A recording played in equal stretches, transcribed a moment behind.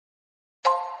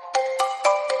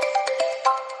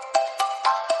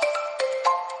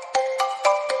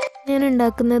ഞാൻ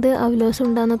ഉണ്ടാക്കുന്നത് അവലോസ്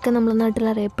ഉണ്ട എന്നൊക്കെ നമ്മുടെ നാട്ടിൽ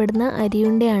അറിയപ്പെടുന്ന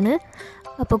അരിയുണ്ടയാണ്.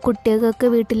 അപ്പോൾ കുട്ടികൾക്കൊക്കെ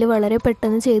വീട്ടിൽ വളരെ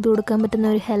പെട്ടെന്ന് ചെയ്തു കൊടുക്കാൻ പറ്റുന്ന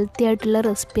ഒരു ഹെൽത്തി ആയിട്ടുള്ള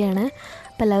റെസിപ്പിയാണ്.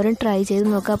 അപ്പോൾ എല്ലാവരും ട്രൈ ചെയ്ത്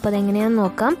നോക്കാം. അപ്പോൾ അതെങ്ങനെയാണെന്ന്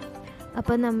നോക്കാം.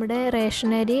 അപ്പോൾ നമ്മുടെ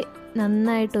റേഷനരി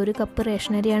നന്നായിട്ട് 1 കപ്പ്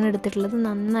റേഷനരിയാണ് എടുത്തിട്ടുള്ളത്.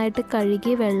 നന്നായിട്ട്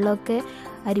കഴുകി വെള്ളമൊക്കെ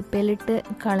അരിപ്പയിലിട്ട്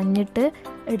കളഞ്ഞിട്ട്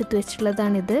എടുത്തു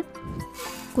വെച്ചിട്ടുള്ളതാണിത്.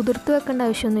 കുതിർത്ത് വെക്കേണ്ട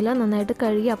ആവശ്യമൊന്നുമില്ല. നന്നായിട്ട്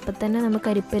കഴുകി അപ്പം തന്നെ നമുക്ക്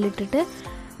അരിപ്പയിലിട്ടിട്ട്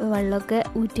വെള്ളമൊക്കെ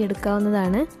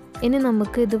ഊറ്റിയെടുക്കാവുന്നതാണ്. ഇനി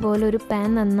നമുക്ക് ഇതുപോലെ ഒരു പാൻ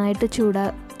നന്നായിട്ട്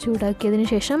ചൂടാക്കിയതിന്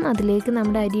ശേഷം അതിലേക്ക്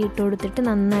നമ്മുടെ അരി ഇട്ട് കൊടുത്തിട്ട്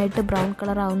നന്നായിട്ട് ബ്രൗൺ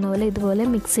കളർ ആവുന്ന പോലെ ഇതുപോലെ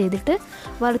മിക്സ് ചെയ്തിട്ട്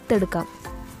വറുത്തെടുക്കാം.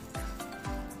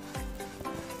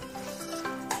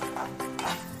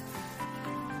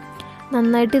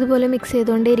 നന്നായിട്ട് ഇതുപോലെ മിക്സ്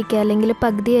ചെയ്തുകൊണ്ടേ ഇരിക്കുക, അല്ലെങ്കിൽ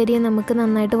പകുതി അരി നമുക്ക്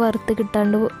നന്നായിട്ട് വറുത്ത്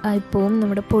കിട്ടാണ്ട് ആയിപ്പോവും,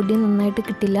 നമ്മുടെ പൊടി നന്നായിട്ട്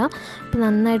കിട്ടില്ല. അപ്പോൾ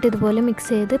നന്നായിട്ട് ഇതുപോലെ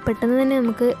മിക്സ് ചെയ്ത് പെട്ടെന്ന് തന്നെ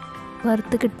നമുക്ക്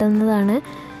വറുത്ത് കിട്ടുന്നതാണ്.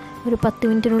 ഒരു 10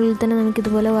 മിനിറ്റിനുള്ളിൽ തന്നെ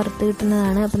നമുക്കിതുപോലെ വറുത്ത്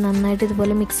കിട്ടുന്നതാണ്. അപ്പോൾ നന്നായിട്ട്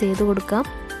ഇതുപോലെ മിക്സ് ചെയ്ത് കൊടുക്കാം.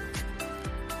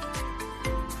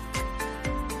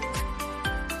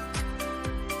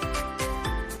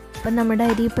 അപ്പം നമ്മുടെ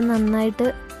അരി ഇപ്പം നന്നായിട്ട്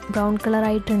ബ്രൗൺ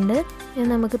കളറായിട്ടുണ്ട്. ഇനി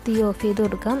നമുക്ക് തീ ഓഫ് ചെയ്ത്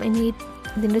കൊടുക്കാം. ഇനി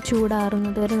ഇതിൻ്റെ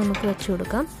ചൂടാറുന്നത് വരെ നമുക്ക് വെച്ച്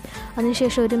കൊടുക്കാം.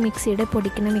 അതിനുശേഷം ഒരു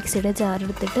പൊടിക്കുന്ന മിക്സിയുടെ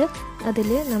ജാറെടുത്തിട്ട് അതിൽ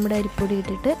നമ്മുടെ അരിപ്പൊടി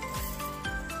ഇട്ടിട്ട്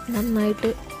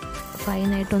നന്നായിട്ട്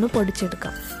ഫൈനായിട്ടൊന്ന്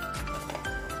പൊടിച്ചെടുക്കാം.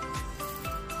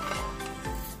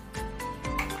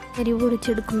 അരി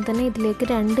പൊടിച്ചെടുക്കുമ്പോൾ തന്നെ ഇതിലേക്ക്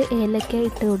 2 ഏലക്ക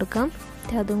ഇട്ട് കൊടുക്കാം.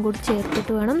 അതും കൂടി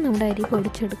ചേർത്തിട്ട് വേണം നമ്മുടെ അരി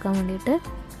പൊടിച്ചെടുക്കാൻ വേണ്ടിയിട്ട്.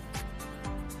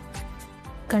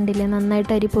 കണ്ടില്ലേ,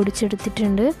 നന്നായിട്ട് അരി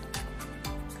പൊടിച്ചെടുത്തിട്ടുണ്ട്.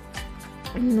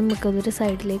 നമുക്കതൊരു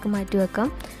സൈഡിലേക്ക് മാറ്റി വെക്കാം.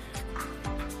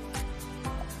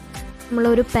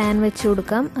 നമ്മളൊരു പാൻ വെച്ച്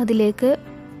കൊടുക്കാം. അതിലേക്ക്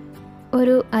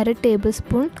ഒരു 1/2 ടേബിൾ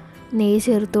സ്പൂൺ നെയ്യ്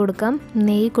ചേർത്ത് കൊടുക്കാം.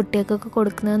 നെയ്യ് കുട്ടികൾക്കൊക്കെ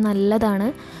കൊടുക്കുന്നത് നല്ലതാണ്.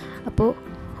 അപ്പോൾ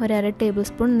ഒരു 1/2 ടേബിൾ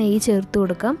സ്പൂൺ നെയ്യ് ചേർത്ത്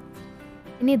കൊടുക്കാം.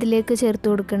 ഇനി ഇതിലേക്ക് ചേർത്ത്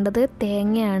കൊടുക്കേണ്ടത്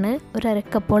തേങ്ങയാണ്. ഒരു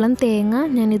 1/2 കപ്പോളം തേങ്ങ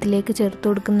ഞാൻ ഇതിലേക്ക് ചേർത്ത്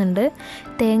കൊടുക്കുന്നുണ്ട്.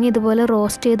 തേങ്ങ ഇതുപോലെ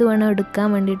റോസ്റ്റ് ചെയ്ത് വേണം എടുക്കാൻ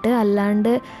വേണ്ടിയിട്ട്.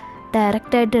 അല്ലാണ്ട്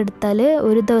ഡയറക്റ്റായിട്ട് എടുത്താൽ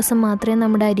ഒരു ദിവസം മാത്രമേ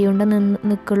നമ്മുടെ അരിയുണ്ട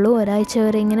നിൽക്കുള്ളൂ. ഒരാഴ്ച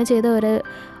വരെ ഇങ്ങനെ ചെയ്താൽ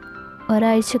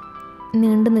ഒരാഴ്ച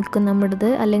നീണ്ടു നിൽക്കും നമ്മുടേത്.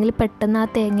 അല്ലെങ്കിൽ പെട്ടെന്ന് ആ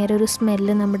തേങ്ങയുടെ ഒരു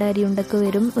സ്മെല്ല് നമ്മുടെ അരിയുണ്ടക്ക്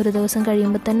വരും. ഒരു ദിവസം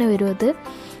കഴിയുമ്പോൾ തന്നെ വരും അത്.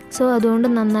 സോ അതുകൊണ്ട്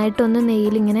നന്നായിട്ടൊന്ന്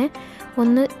നെയ്യിലിങ്ങനെ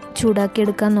ഒന്ന് ചൂടാക്കി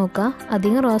എടുക്കാൻ നോക്കുക.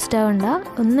 അധികം റോസ്റ്റ് ആവണ്ട,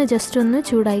 ജസ്റ്റ് ഒന്ന്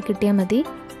ചൂടായി കിട്ടിയാൽ മതി.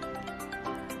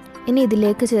 ഇനി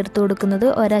ഇതിലേക്ക് ചേർത്ത് കൊടുക്കുന്നത്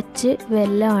ഒരച്ച്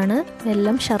വെല്ലമാണ്.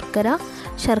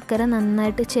 ശർക്കര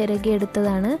നന്നായിട്ട് ചിരകി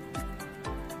എടുത്തതാണ്.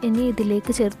 ഇനി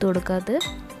ഇതിലേക്ക് ചേർത്ത് കൊടുക്കാതെ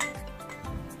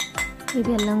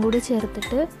ഇതെല്ലാം കൂടി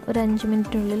ചേർത്തിട്ട് ഒരു 5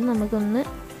 മിനിറ്റിനുള്ളിൽ നമുക്കൊന്ന്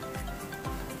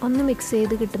മിക്സ്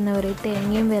ചെയ്ത് കിട്ടുന്നവരെ,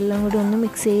 തേങ്ങയും വെല്ലവും കൂടി ഒന്ന്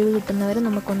മിക്സ് ചെയ്ത് കിട്ടുന്നവരെ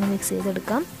നമുക്കൊന്ന് മിക്സ്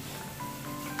ചെയ്തെടുക്കാം.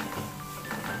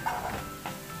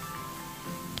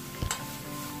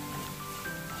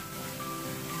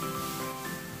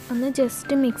 ഒന്ന്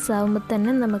ജസ്റ്റ് മിക്സ് ആകുമ്പോൾ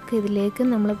തന്നെ നമുക്ക് ഇതിലേക്ക്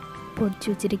നമ്മൾ പൊടിച്ചു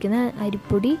വെച്ചിരിക്കുന്ന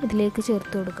അരിപ്പൊടി ഇതിലേക്ക്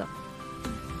ചേർത്ത് കൊടുക്കാം.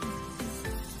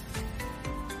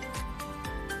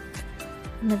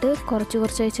 എന്നിട്ട്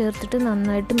കുറച്ചായി ചേർത്തിട്ട്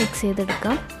നന്നായിട്ട് മിക്സ്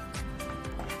ചെയ്തെടുക്കാം.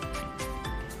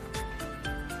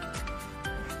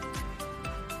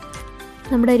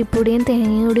 നമ്മുടെ അരിപ്പൊടിയും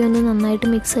തേങ്ങയും കൂടി ഒന്ന് നന്നായിട്ട്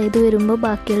മിക്സ് ചെയ്ത് വരുമ്പോൾ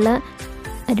ബാക്കിയുള്ള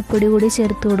അരിപ്പൊടി കൂടി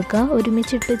ചേർത്ത് കൊടുക്കുക.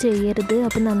 ഒരുമിച്ചിട്ട് ചെയ്യരുത്,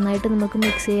 അപ്പോൾ നന്നായിട്ട് നമുക്ക്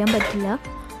മിക്സ് ചെയ്യാൻ പറ്റില്ല.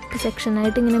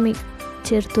 സെക്ഷനായിട്ട് ഇങ്ങനെ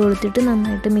ചേർത്ത് കൊടുത്തിട്ട്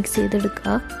നന്നായിട്ട് മിക്സ്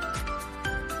ചെയ്തെടുക്കുക.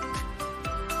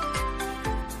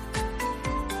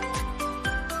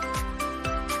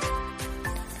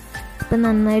 ഇപ്പം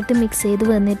നന്നായിട്ട് മിക്സ് ചെയ്ത്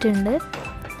വന്നിട്ടുണ്ട്.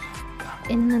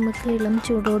 ഇനി നമുക്ക് ഇളം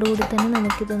ചൂടോടുകൂടി തന്നെ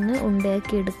നമുക്കിതൊന്ന്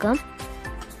ഉണ്ടയാക്കി എടുക്കാം.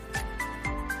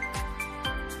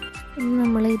 ഇനി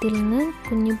നമ്മൾ ഇതിൽ നിന്ന്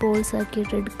കുഞ്ഞു ബോൾസ്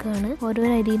ആക്കിയിട്ട് എടുക്കുകയാണ്. ഓരോ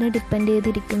അരിനെ ഡിപ്പെൻഡ്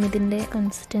ചെയ്തിരിക്കും ഇതിൻ്റെ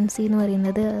കൺസിസ്റ്റൻസി എന്ന്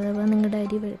പറയുന്നത്. അഥവാ നിങ്ങളുടെ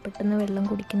അരി പെട്ടെന്ന് വെള്ളം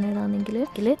കുടിക്കുന്നതാണെങ്കിൽ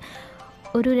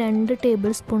ഒരു 2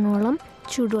 ടേബിൾ സ്പൂണോളം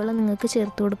ചൂടുവെള്ളം നിങ്ങൾക്ക്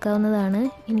ചേർത്ത് കൊടുക്കാവുന്നതാണ്.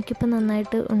 എനിക്കിപ്പോൾ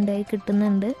നന്നായിട്ട് ഉണ്ടായി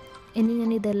കിട്ടുന്നുണ്ട്. ഇനി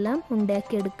ഞാൻ ഇതെല്ലാം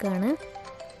ഉണ്ടാക്കി എടുക്കുകയാണ്.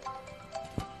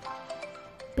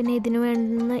 പിന്നെ ഇതിന്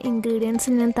വേണ്ടുന്ന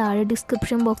ഇൻഗ്രീഡിയൻസ് ഞാൻ താഴെ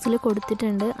ഡിസ്ക്രിപ്ഷൻ ബോക്സിൽ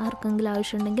കൊടുത്തിട്ടുണ്ട്. ആർക്കെങ്കിലും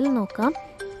ആവശ്യമുണ്ടെങ്കിൽ നോക്കാം.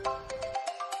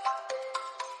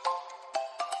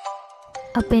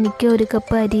 അപ്പോൾ എനിക്ക് 1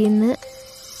 കപ്പ് അരിയിൽ നിന്ന്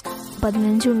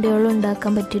 15 ഉണ്ടയോളം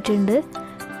ഉണ്ടാക്കാൻ പറ്റിയിട്ടുണ്ട്.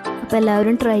 അപ്പോൾ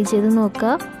എല്ലാവരും ട്രൈ ചെയ്ത്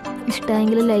നോക്കുക.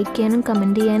 ഇഷ്ടമായെങ്കിൽ ലൈക്ക് ചെയ്യാനും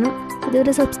കമൻറ്റ് ചെയ്യാനും,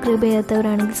 ഇതുവരെ സബ്സ്ക്രൈബ്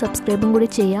ചെയ്യാത്തവരാണെങ്കിൽ സബ്സ്ക്രൈബും കൂടി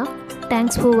ചെയ്യാം.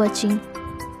 Thanks for watching.